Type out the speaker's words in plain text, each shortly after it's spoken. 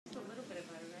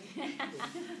I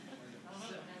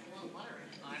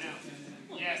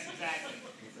know. Yes, exactly.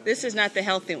 This is not the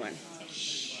healthy one.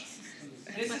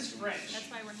 This is French. That's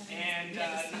why we're having And, the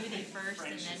smoothie first,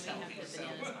 French and then is we have healthy, the so-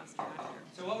 banana pasta after.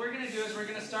 So what we're going to do is we're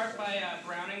going to start by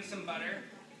browning some butter.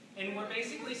 And we're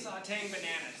basically sauteing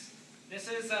bananas. This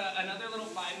is another little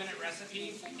 5-minute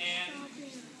recipe. And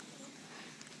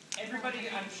everybody,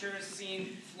 I'm sure, has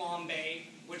seen flambe,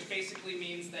 which basically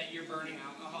means that you're burning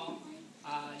alcohol.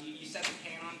 You set the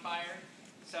pan on fire.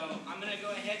 So I'm going to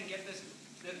go ahead and get this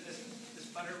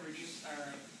butter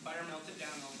butter melted down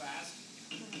real fast.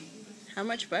 How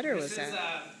much butter was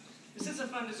that? This is a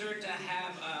fun dessert to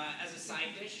have as a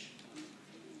side dish.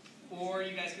 Or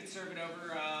you guys could serve it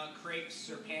over crepes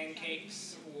or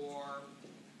pancakes or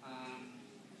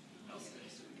what else did I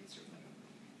serve? We can serve that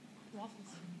over.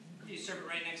 Waffles. You serve it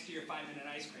right next to your 5-minute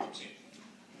ice cream too.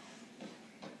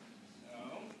 So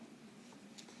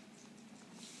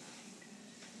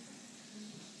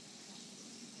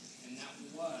and that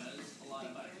was a lot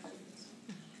of butter.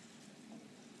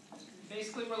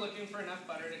 Basically we're looking for enough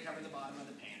butter to cover the bottom of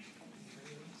the pan.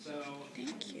 So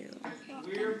Thank you.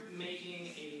 we're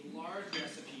making a large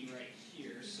recipe right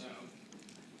here, so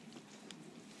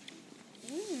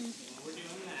while we're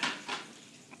doing that,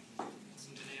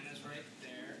 some bananas right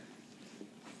there.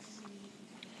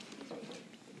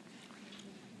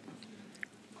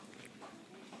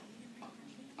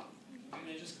 I'm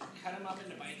going to just cut them up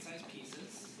into bite-sized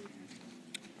pieces.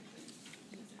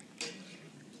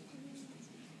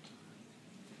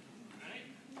 Alright.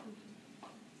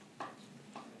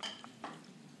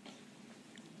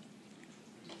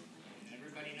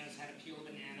 Everybody knows how to peel a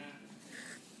banana.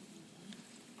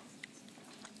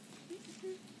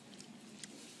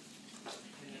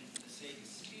 And then for the sake of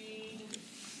speed,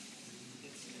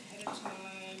 get some ahead of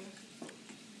time.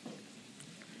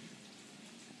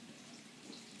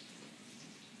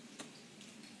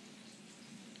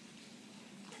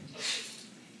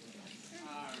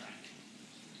 Alright.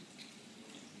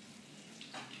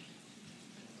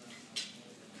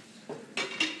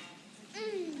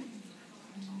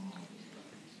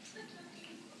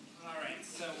 Alright,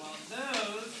 so while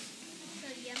those So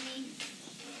yummy.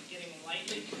 getting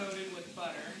lightly coated with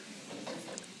butter,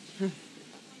 I'm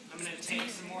going to take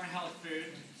some more health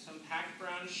food, some packed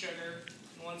brown sugar.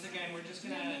 And once again, we're just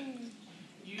going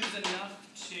to use enough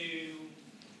to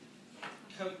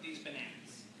coat these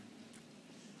bananas.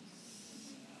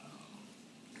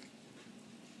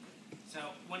 So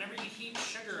whenever you heat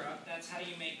sugar up, that's how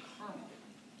you make caramel.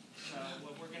 So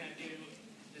what we're going to do,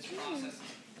 this process is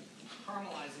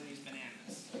caramelizing these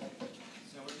bananas.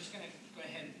 So we're just going to go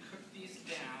ahead and cook these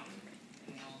down.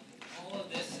 And all of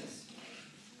this is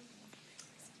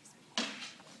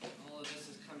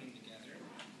coming together.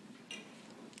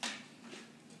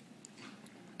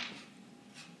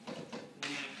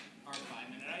 We'll make our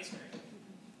 5-minute ice cream.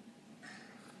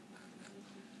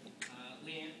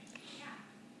 Leanne,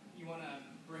 you want to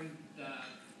bring the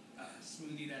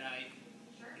smoothie that I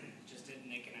just did,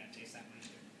 and they can taste that one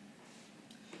too.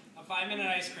 A 5-minute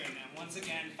ice cream. Now, once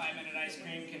again, 5-minute ice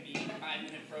cream can be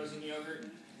 5-minute frozen yogurt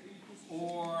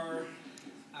or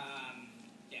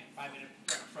 5-minute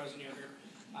frozen yogurt.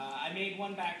 I made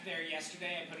one back there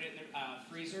yesterday. I put it in the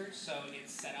freezer, so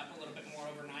it's set up a little bit more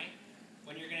overnight.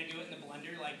 When you're going to do it in the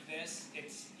blender like this,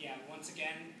 once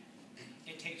again,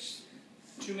 it takes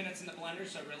 2 minutes in the blender,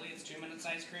 so really it's 2 minutes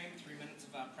ice cream, 3 minutes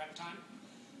of prep time.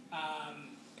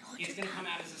 It's going to come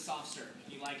out as a soft serve.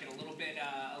 If you like it a little bit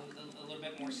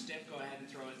more stiff, go ahead and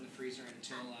throw it in the freezer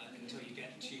until you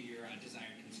get to your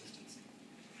desired consistency.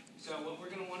 So what we're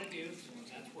going to want to do,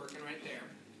 that's working right there.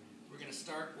 We're going to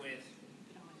start with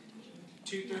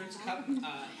 2/3 cup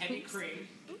heavy cream.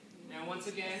 Now once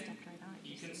again,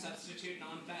 you can substitute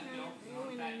non-fat milk,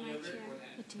 non-fat yogurt, or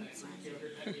that Greek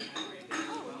yogurt that we have right there as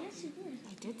well.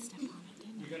 I did step on it,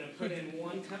 didn't You're going to put in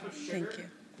 1 cup of sugar. Thank you.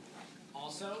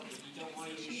 Also, if you don't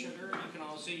want to use sugar, you can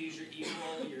also use your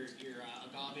equal, your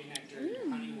agave nectar, your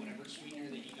honey, whatever sweetener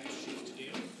that you guys choose to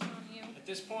do. At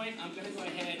this point, I'm going to go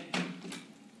ahead and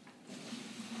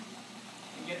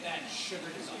get that sugar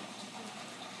dissolved.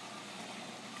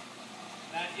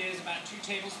 That is about 2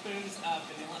 tablespoons of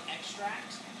vanilla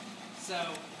extract. So,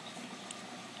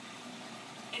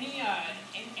 any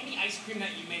ice cream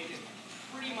that you make is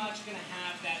pretty much going to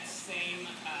have that same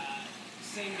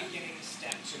beginning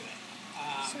step to it.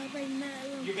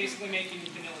 You're basically making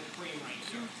vanilla cream right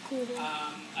here.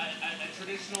 A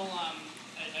traditional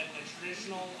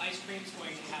ice cream is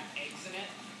going to have eggs in it,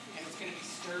 and it's going to be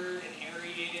stirred and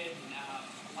aerated and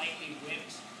lightly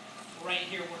whipped. Right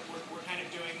here, we're kind of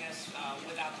doing this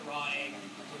without the raw egg,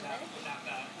 without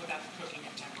the cooking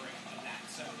and tempering of that.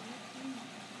 So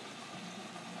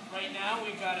right now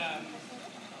we've got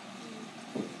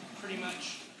pretty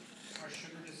much our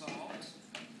sugar dissolved.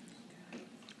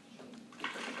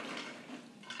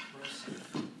 Roast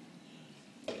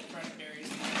fresh berries.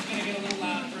 It's going to get a little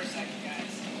loud for a second,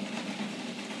 guys.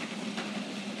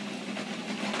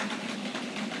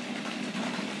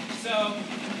 So,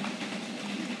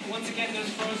 once again, those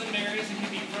frozen berries, it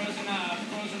can be frozen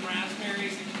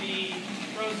raspberries, it can be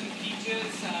frozen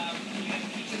peaches. You have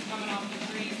peaches coming off the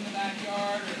trees in the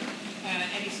backyard, or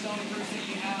any stone fruits that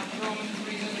you have. Throw them in the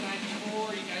freezer the night before.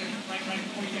 You guys, right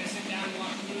before you guys sit down and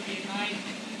watch a movie at night,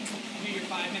 do your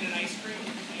 5-minute ice cream,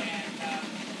 and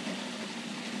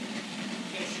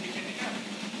you guys should be good to go.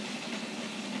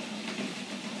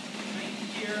 Right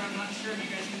here, I'm not sure if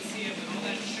you guys can see it, but all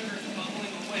that sugar is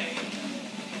bubbling away.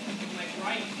 Like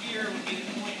right here would be the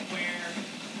point where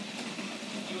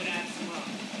you would add some rum.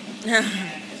 And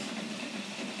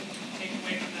take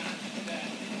away from the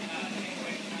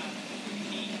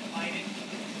heat, light it,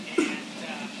 and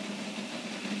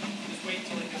just wait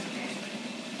till it dissipates.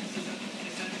 This is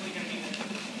essentially going to be the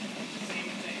same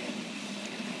thing.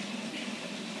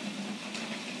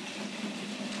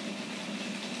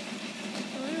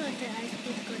 I wonder what the ice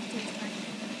cream is going to taste like.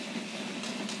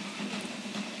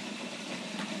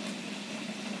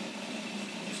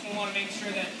 Just want to make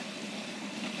sure that,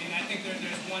 and I think there's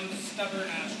one stubborn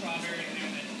strawberry in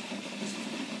there that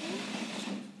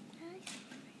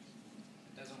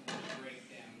doesn't want to break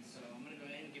down. So I'm going to go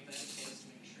ahead and give that a taste,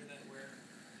 make sure that we're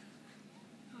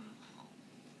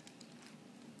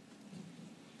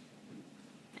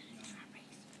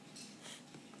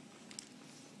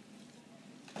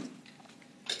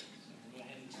go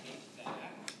ahead and taste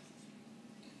that.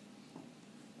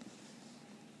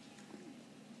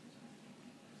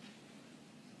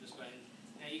 Just go ahead.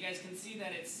 Now you guys can see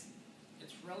that it's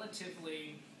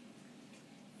relatively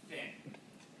thin.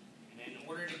 And in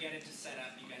order to get it to set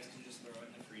up, you guys can just throw it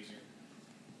in the freezer.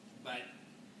 But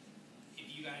if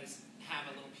you guys have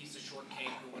a little piece of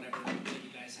shortcake or whatever that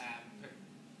you guys have,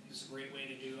 this is a great way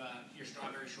to do your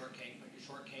strawberry shortcake. Put your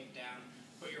shortcake down,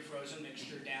 put your frozen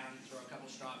mixture down, throw a couple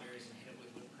strawberries and hit it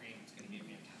with whipped cream. It's going to be a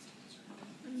fantastic dessert.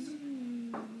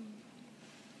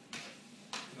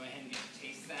 Go ahead and get to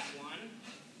taste that one.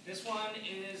 This one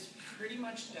is pretty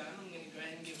much done. I'm going to go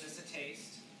ahead and give this a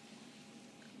taste.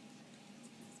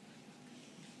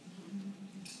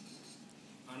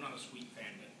 I'm not a sweet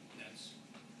fan, but that's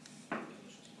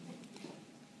delicious.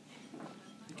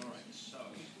 Alright, so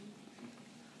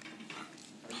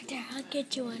Right there, I'll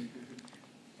get you one.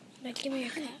 Now give me your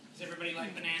cup. does everybody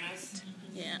like bananas?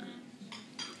 Yeah.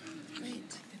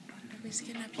 Wait. Nobody's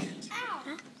getting up yet.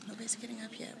 Huh? Nobody's getting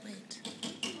up yet. Wait.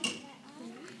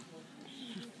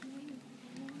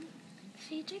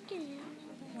 See chicken.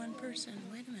 One person.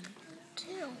 Wait a minute. 2.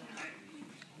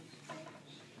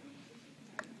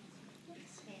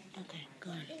 Okay,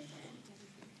 go on.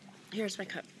 Here's my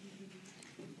cup.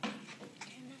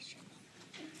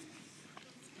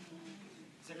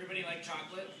 Does everybody like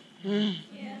chocolate? Mm.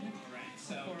 Yeah. Alright,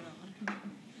 so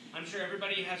I'm sure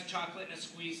everybody has chocolate in a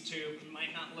squeeze tube. It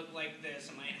might not look like this.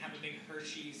 It might have a big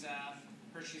Hershey's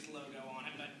logo on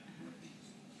it, but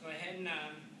go ahead and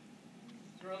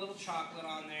throw a little chocolate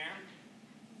on there.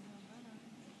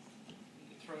 You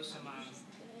can throw some just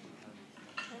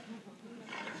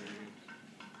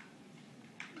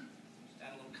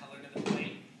add a little color to the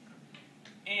plate.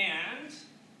 And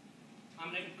I'm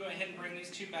going to go ahead and bring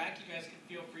these two back. You guys can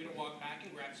feel free to walk back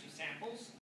and grab some samples.